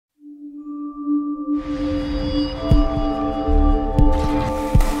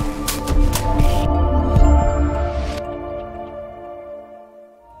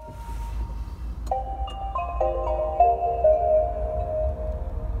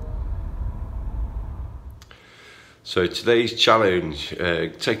So today's challenge,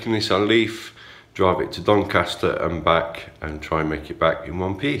 take a Nissan Leaf, drive it to Doncaster and back, and try and make it back in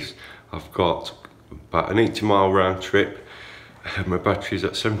one piece. I've got about an 80-mile round trip. My battery's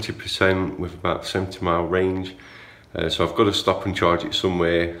at 70% with about 70-mile range. So I've got to stop and charge it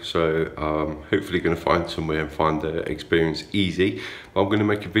somewhere. So I'm hopefully going to find somewhere and find the experience easy. But I'm going to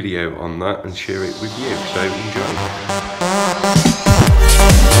make a video on that and share it with you. So enjoy.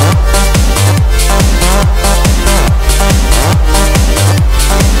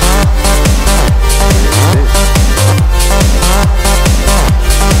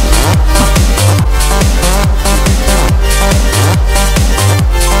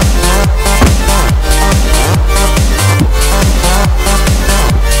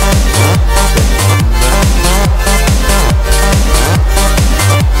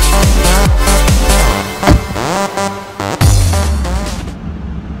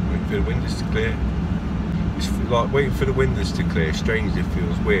 Like waiting for the windows to clear. Strangely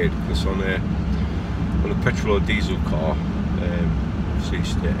feels weird because on a petrol or diesel car, obviously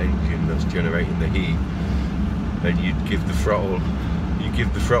it's the engine that's generating the heat, and you'd give the throttle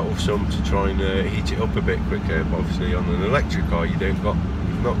some to try and heat it up a bit quicker. But obviously on an electric car you've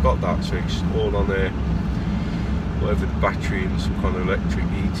not got that, so it's all on whatever the battery and some kind of electric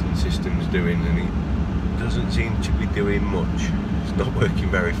heating system's doing, and it doesn't seem to be doing much. It's not working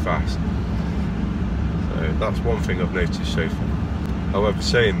very fast. That's one thing I've noticed so far. However,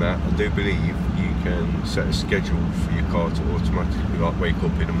 saying that, I do believe you can set a schedule for your car to automatically like wake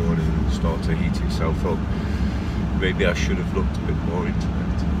up in the morning and start to heat itself up. Maybe I should have looked a bit more into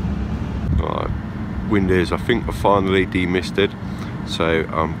that. Right, windows I think are finally demisted, so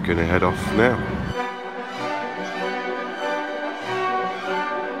I'm going to head off now.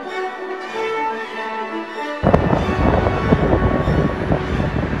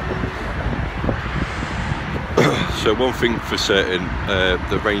 So one thing for certain,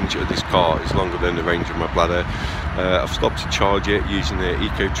 the range of this car is longer than the range of my bladder. I've stopped to charge it using the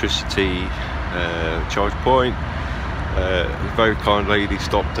electricity charge point. A very kind lady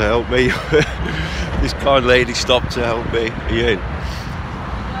stopped to help me. This kind lady stopped to help me. Are you in?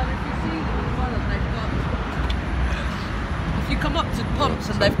 If you come up to pumps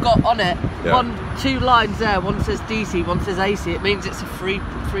and they've got on it, two lines there, one says DC, one says AC, it means it's a free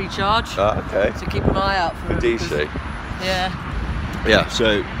charge. Okay. So keep an eye out for DC. Yeah. Yeah,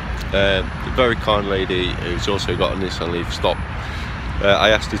 so the very kind lady who's also got a Nissan Leaf stopped. I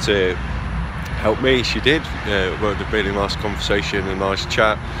asked her to help me, she did. We had a really nice conversation, a nice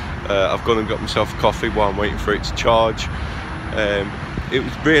chat. I've gone and got myself a coffee while I'm waiting for it to charge. It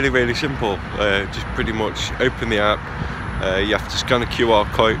was really simple. Just pretty much open the app. You have to scan a QR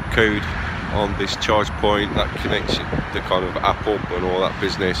code on this charge point that connects the kind of app up and all that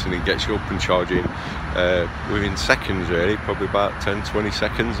business, and it gets you up and charging within seconds, really, probably about 10-20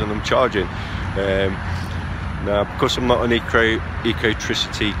 seconds, and I'm charging. Now, because I'm not an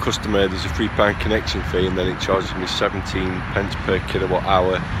electricity customer, there's a £3 connection fee, and then it charges me 17 pence per kilowatt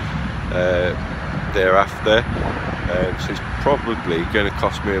hour thereafter. So it's probably going to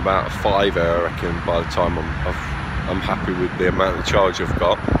cost me about a £5, I reckon, by the time I'm happy with the amount of charge I've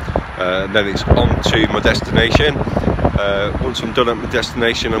got. And then it's on to my destination. Once I'm done at my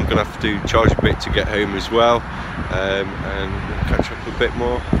destination, I'm going to have to charge a bit to get home as well, and we'll catch up a bit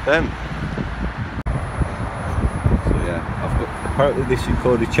more then. So yeah, I've got, apparently this is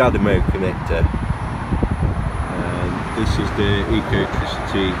called a CHAdeMO connector, and this is the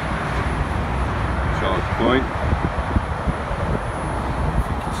electricity charge point. If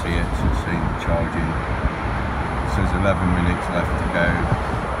you can see it, so it's saying charging. It says 11 minutes left to go.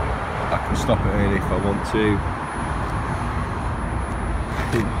 I can stop it early if I want to.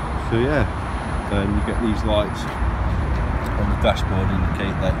 So yeah, and you get these lights on the dashboard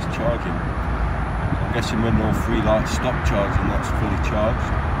indicate that it's charging. I'm guessing when all three lights stop charging, that's fully charged.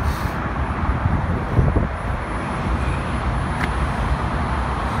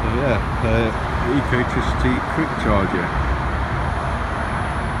 So yeah, electricity quick charger.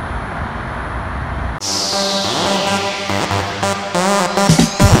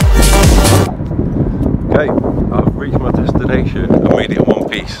 Okay, I've reached my destination. I made it in one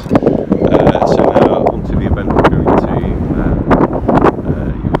piece. So now on to the event we're going to.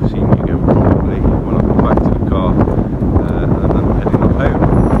 You'll see me again probably when I come back to the car, and then I'm heading up home.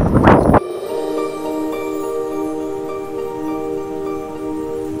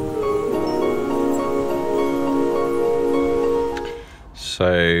 So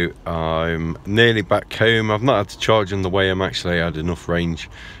I'm nearly back home. I've not had to charge on the way. I'm actually had enough range,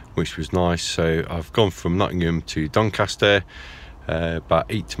 which was nice. So I've gone from Nottingham to Doncaster. about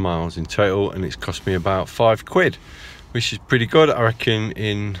 80 miles in total, and it's cost me about £5, which is pretty good. I reckon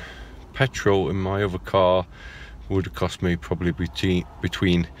in petrol in my other car would have cost me probably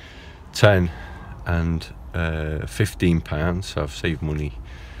between 10 and £15, so I've saved money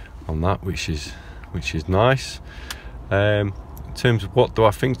on that, which is nice. In terms of what do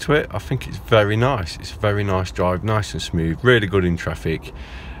I think to it, I think it's very nice. It's a very nice drive, nice and smooth, really good in traffic.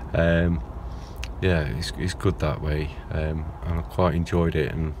 Yeah, it's good that way, and I quite enjoyed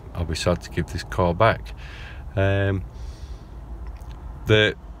it, and I'll be sad to give this car back. The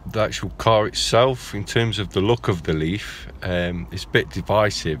actual car itself, in terms of the look of the Leaf, it's a bit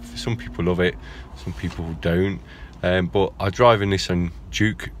divisive. Some people love it, some people don't, but I drive a Nissan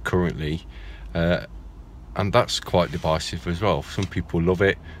Duke currently, and that's quite divisive as well. Some people love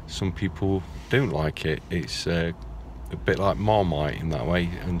it, some people don't like it. It's a bit like Marmite in that way,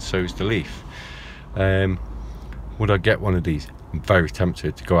 and so is the Leaf. Would I get one of these? I'm very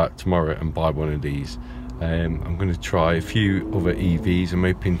tempted to go out tomorrow and buy one of these. I'm going to try a few other EVs. I'm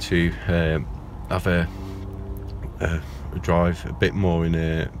hoping to have a drive a bit more in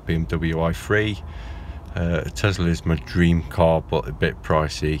a BMW i3. Tesla is my dream car, but a bit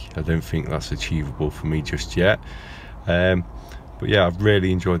pricey. I don't think that's achievable for me just yet. But yeah, I've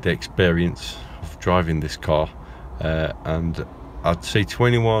really enjoyed the experience of driving this car, and I'd say to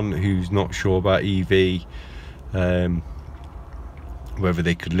anyone who's not sure about EV, whether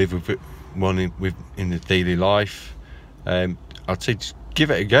they could live with it, in their daily life, I'd say just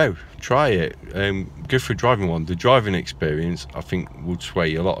give it a go, try it, go for a driving one. The driving experience, I think, would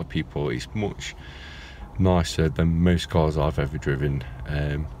sway a lot of people. It's much nicer than most cars I've ever driven,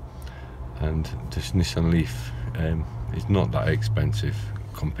 and this Nissan Leaf is not that expensive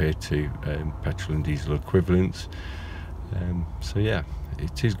compared to petrol and diesel equivalents. So yeah,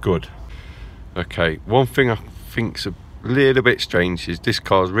 it is good. Okay, one thing I think's a little bit strange is this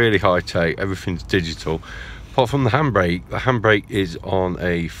car's really high tech, everything's digital, apart from the handbrake is on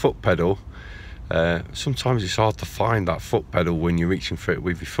a foot pedal. Sometimes it's hard to find that foot pedal when you're reaching for it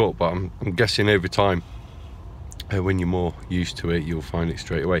with your foot, but I'm guessing over time, when you're more used to it, you'll find it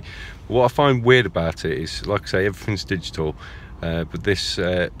straight away. But what I find weird about it is, like I say, everything's digital, but this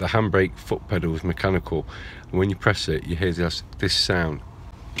the handbrake foot pedal is mechanical, and when you press it, you hear this sound.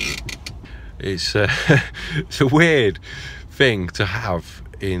 It's it's a weird thing to have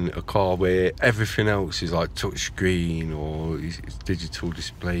in a car where everything else is like touch screen or it's digital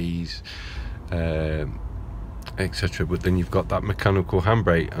displays, etc. But then you've got that mechanical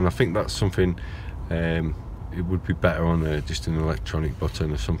handbrake, and I think that's something it would be better on just an electronic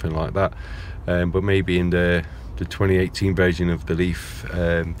button or something like that. But maybe in the 2018 version of the Leaf,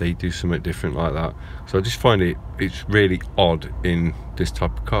 they do something different like that. So I just find it's really odd in this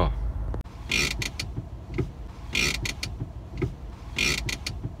type of car.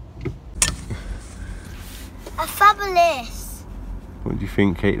 Fabulous. What do you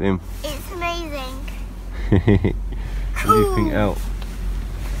think, Caitlin? It's amazing. What do you think, El?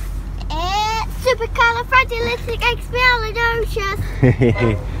 Supercalifragilisticexpialidocious.